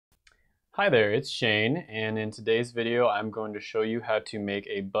Hi there, it's Shane, and in today's video I'm going to show you how to make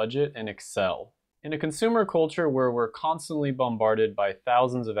a budget in Excel. In a consumer culture where we're constantly bombarded by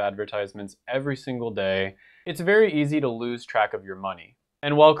thousands of advertisements every single day, it's very easy to lose track of your money.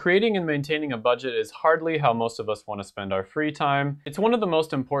 And while creating and maintaining a budget is hardly how most of us want to spend our free time, it's one of the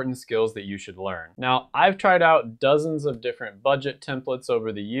most important skills that you should learn. Now, I've tried out dozens of different budget templates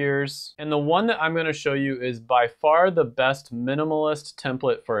over the years, and the one that I'm going to show you is by far the best minimalist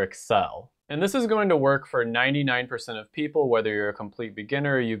template for Excel. And this is going to work for 99% of people, whether you're a complete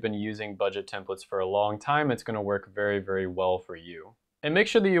beginner or you've been using budget templates for a long time, it's going to work very, very well for you. And make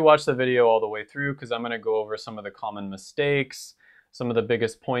sure that you watch the video all the way through because I'm going to go over some of the common mistakes, some of the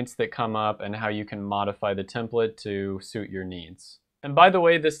biggest points that come up, and how you can modify the template to suit your needs. And by the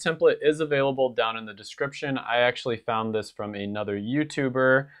way, this template is available down in the description. I actually found this from another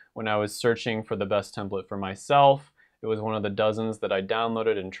YouTuber when I was searching for the best template for myself. It was one of the dozens that I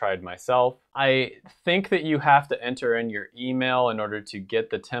downloaded and tried myself. I think that you have to enter in your email in order to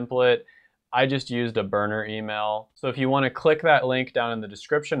get the template. I just used a burner email. So if you want to click that link down in the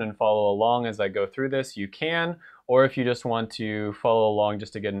description and follow along as I go through this, you can. Or if you just want to follow along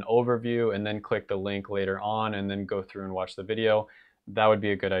just to get an overview and then click the link later on and then go through and watch the video, that would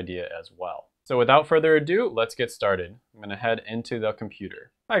be a good idea as well. So without further ado, let's get started. I'm going to head into the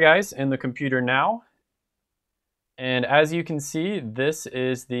computer. Hi guys, in the computer now. And as you can see, this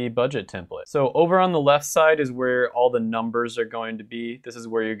is the budget template. So over on the left side is where all the numbers are going to be. This is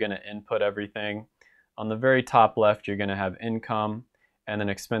where you're going to input everything. On the very top left, you're going to have income, and then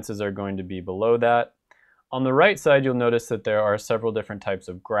expenses are going to be below that. On the right side, you'll notice that there are several different types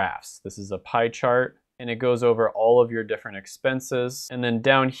of graphs. This is a pie chart, and it goes over all of your different expenses. And then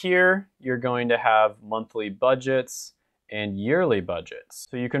down here, you're going to have monthly budgets and yearly budgets.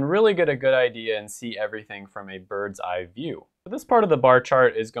 So you can really get a good idea and see everything from a bird's eye view. So this part of the bar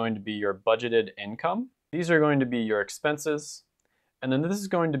chart is going to be your budgeted income. These are going to be your expenses. And then this is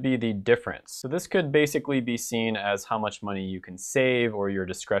going to be the difference. So this could basically be seen as how much money you can save or your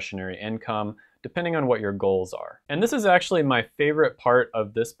discretionary income, depending on what your goals are. And this is actually my favorite part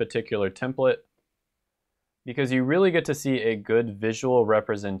of this particular template because you really get to see a good visual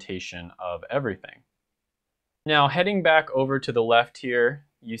representation of everything. Now, heading back over to the left here,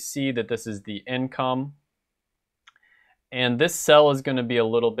 you see that this is the income. And this cell is going to be a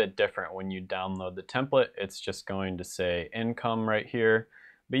little bit different when you download the template. It's just going to say income right here,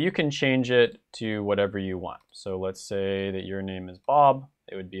 but you can change it to whatever you want. So let's say that your name is Bob,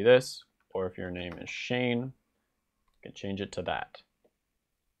 it would be this, or if your name is Shane, you can change it to that.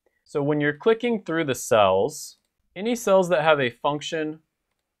 So when you're clicking through the cells, any cells that have a function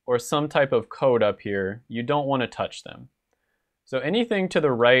or some type of code up here, you don't want to touch them. So anything to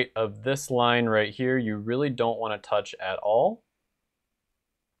the right of this line right here, you really don't want to touch at all.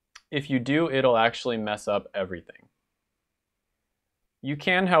 If you do, it'll actually mess up everything. You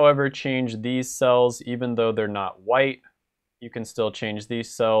can, however, change these cells even though they're not white. You can still change these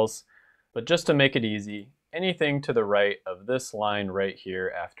cells, but just to make it easy, anything to the right of this line right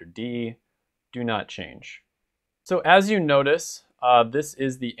here after D, do not change. So as you notice, this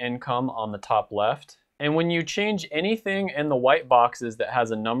is the income on the top left. And when you change anything in the white boxes that has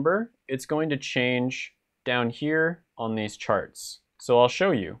a number, it's going to change down here on these charts. So I'll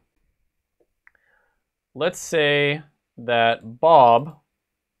show you. Let's say that Bob,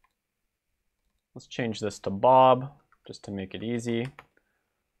 let's change this to Bob just to make it easy.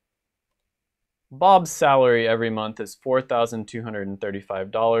 Bob's salary every month is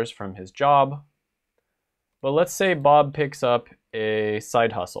 $4,235 from his job. But let's say Bob picks up a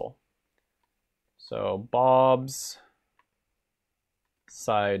side hustle. So Bob's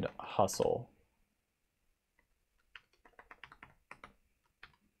side hustle.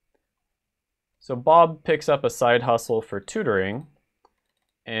 So Bob picks up a side hustle for tutoring.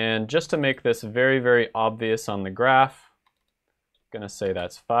 And just to make this very, very obvious on the graph, I'm going to say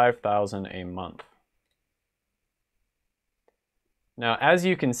that's $5,000 a month. Now, as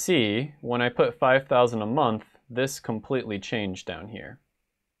you can see, when I put $5,000 a month, this completely changed down here.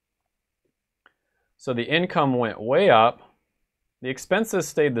 So the income went way up. The expenses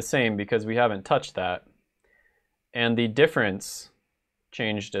stayed the same because we haven't touched that. And the difference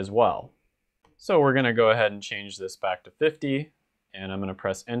changed as well. So we're going to go ahead and change this back to 50. And I'm going to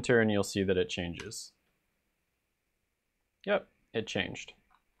press enter and you'll see that it changes. Yep, it changed.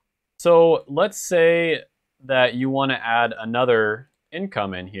 So let's say that you want to add another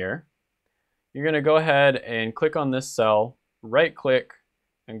income in here. You're going to go ahead and click on this cell, right click,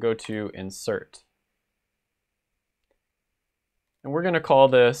 and go to insert. And we're going to call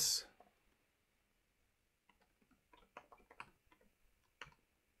this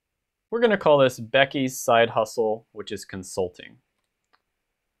We're going to call this Becky's side hustle, which is consulting.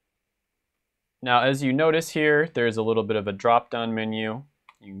 Now, as you notice here, there's a little bit of a drop-down menu.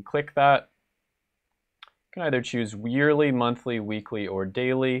 You can click that. You can either choose yearly, monthly, weekly, or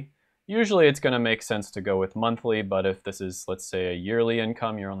daily. Usually it's going to make sense to go with monthly, but if this is, let's say, a yearly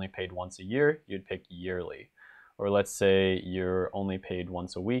income, you're only paid once a year, you'd pick yearly. Or let's say you're only paid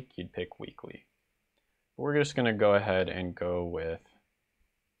once a week, you'd pick weekly. We're just going to go ahead and go with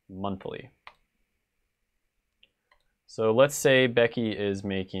monthly. So let's say Becky is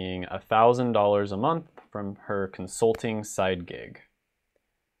making $1,000 a month from her consulting side gig.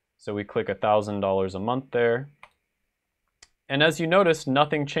 So we click $1,000 a month there. And as you notice,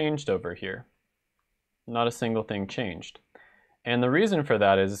 nothing changed over here. Not a single thing changed. And the reason for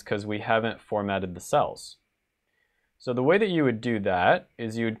that is because we haven't formatted the cells. So the way that you would do that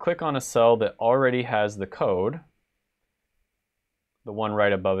is you would click on a cell that already has the code. The one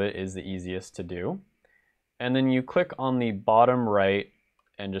right above it is the easiest to do. And then you click on the bottom right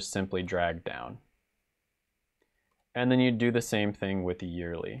and just simply drag down. And then you do the same thing with the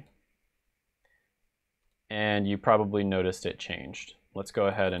yearly. And you probably noticed it changed. Let's go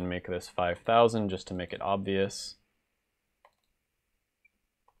ahead and make this 5,000 just to make it obvious.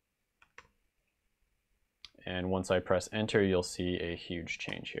 And once I press enter, you'll see a huge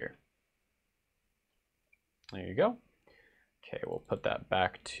change here. There you go. Okay, we'll put that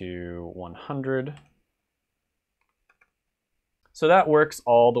back to 100. So that works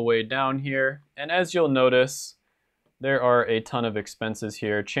all the way down here. And as you'll notice, there are a ton of expenses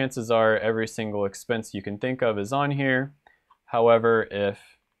here. Chances are every single expense you can think of is on here. However, if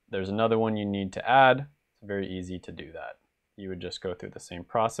there's another one you need to add, it's very easy to do that. You would just go through the same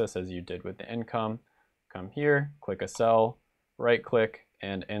process as you did with the income. Come here, click a cell, right click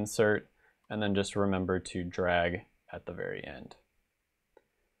and insert, and then just remember to drag at the very end.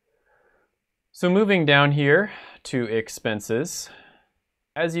 So moving down here to expenses,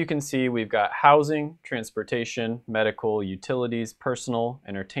 as you can see, we've got housing, transportation, medical, utilities, personal,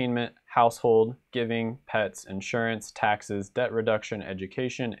 entertainment, household, giving, pets, insurance, taxes, debt reduction,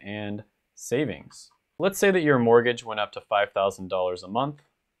 education, and savings. Let's say that your mortgage went up to $5,000 a month.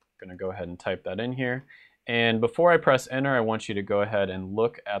 I'm going to go ahead and type that in here. And before I press enter, I want you to go ahead and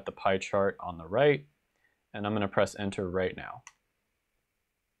look at the pie chart on the right. And I'm going to press enter right now.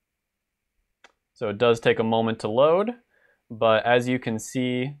 So it does take a moment to load, but as you can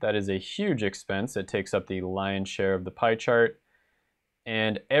see, that is a huge expense. It takes up the lion's share of the pie chart.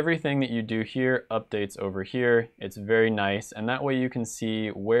 And everything that you do here updates over here. It's very nice, and that way you can see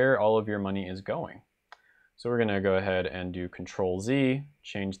where all of your money is going. So we're going to go ahead and do Control Z,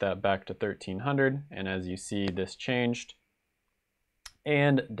 change that back to 1300, and as you see, this changed,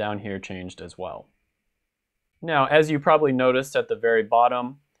 and down here changed as well. Now, as you probably noticed at the very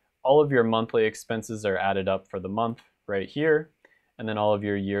bottom, all of your monthly expenses are added up for the month right here, and then all of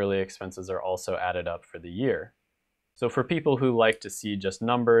your yearly expenses are also added up for the year. So for people who like to see just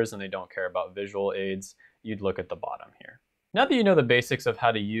numbers and they don't care about visual aids, you'd look at the bottom here. Now that you know the basics of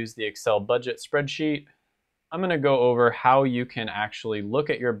how to use the Excel budget spreadsheet, I'm going to go over how you can actually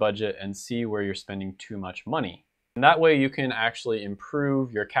look at your budget and see where you're spending too much money. And that way you can actually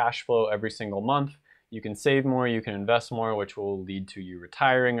improve your cash flow every single month. You can save more, you can invest more, which will lead to you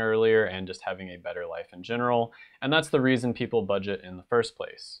retiring earlier and just having a better life in general. And that's the reason people budget in the first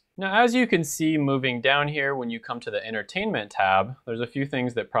place. Now, as you can see moving down here, when you come to the entertainment tab, there's a few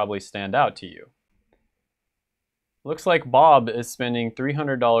things that probably stand out to you. Looks like Bob is spending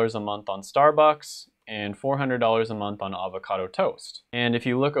 $300 a month on Starbucks and $400 a month on avocado toast. And if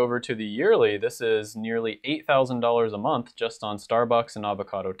you look over to the yearly, this is nearly $8,000 a month just on Starbucks and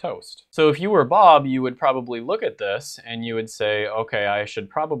avocado toast. So if you were Bob, you would probably look at this and you would say, okay, I should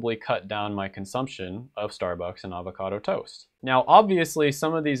probably cut down my consumption of Starbucks and avocado toast. Now, obviously,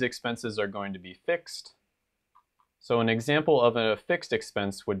 some of these expenses are going to be fixed. So an example of a fixed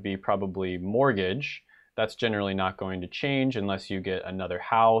expense would be probably mortgage. That's generally not going to change unless you get another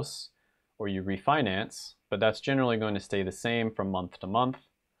house or you refinance, but that's generally going to stay the same from month to month.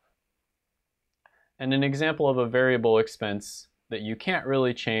 And an example of a variable expense that you can't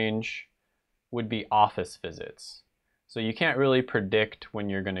really change would be office visits. So you can't really predict when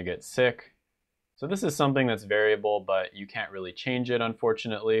you're going to get sick. So this is something that's variable, but you can't really change it,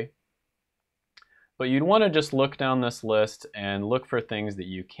 unfortunately. But you'd want to just look down this list and look for things that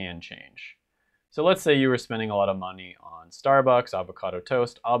you can change. So let's say you were spending a lot of money on Starbucks, avocado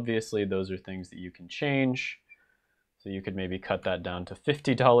toast. Obviously, those are things that you can change. So you could maybe cut that down to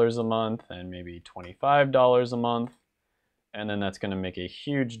 $50 a month and maybe $25 a month. And then that's going to make a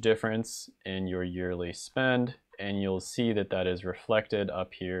huge difference in your yearly spend and you'll see that that is reflected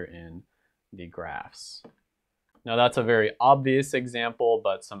up here in the graphs. Now that's a very obvious example,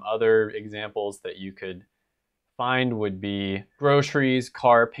 but some other examples that you could find would be groceries,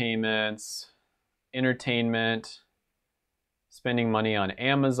 car payments, entertainment, spending money on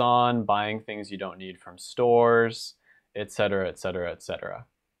Amazon, buying things you don't need from stores, etc., etc., etc.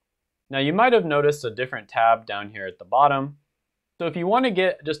 Now you might have noticed a different tab down here at the bottom. So if you want to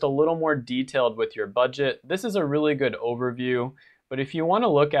get just a little more detailed with your budget, this is a really good overview. But if you want to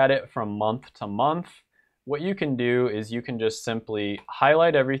look at it from month to month, what you can do is you can just simply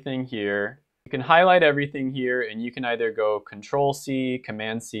highlight everything here. You can highlight everything here and you can either go Control-C,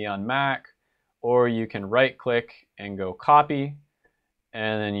 Command-C on Mac, or you can right-click and go copy.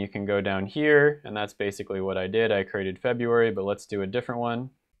 And then you can go down here, and that's basically what I did. I created February, but let's do a different one.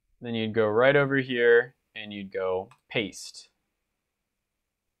 Then you'd go right over here and you'd go paste.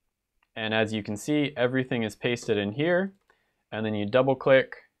 And as you can see, everything is pasted in here. And then you double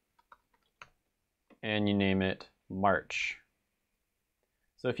click and you name it March.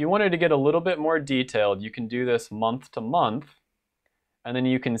 So if you wanted to get a little bit more detailed, you can do this month to month. And then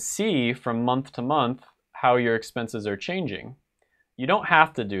you can see from month to month how your expenses are changing. You don't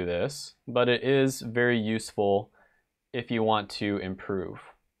have to do this, but it is very useful if you want to improve.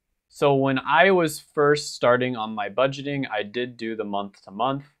 So when I was first starting on my budgeting, I did do the month to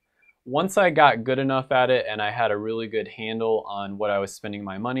month. Once I got good enough at it and I had a really good handle on what I was spending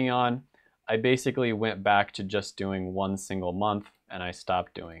my money on, I basically went back to just doing one single month and I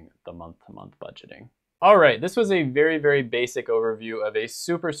stopped doing the month-to-month budgeting. All right, this was a very, very basic overview of a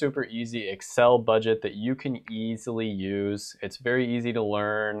super, super easy Excel budget that you can easily use. It's very easy to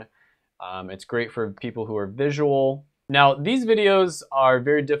learn. It's great for people who are visual. Now, these videos are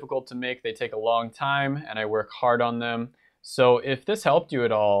very difficult to make. They take a long time and I work hard on them. So if this helped you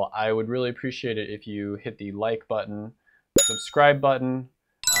at all, I would really appreciate it if you hit the like button, subscribe button,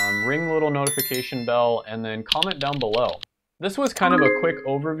 ring the little notification bell, and then comment down below. This was kind of a quick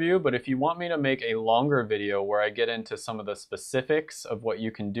overview, but if you want me to make a longer video where I get into some of the specifics of what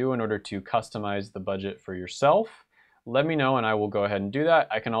you can do in order to customize the budget for yourself, let me know and I will go ahead and do that.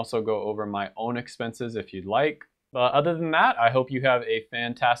 I can also go over my own expenses if you'd like. But other than that, I hope you have a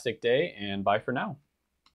fantastic day and bye for now.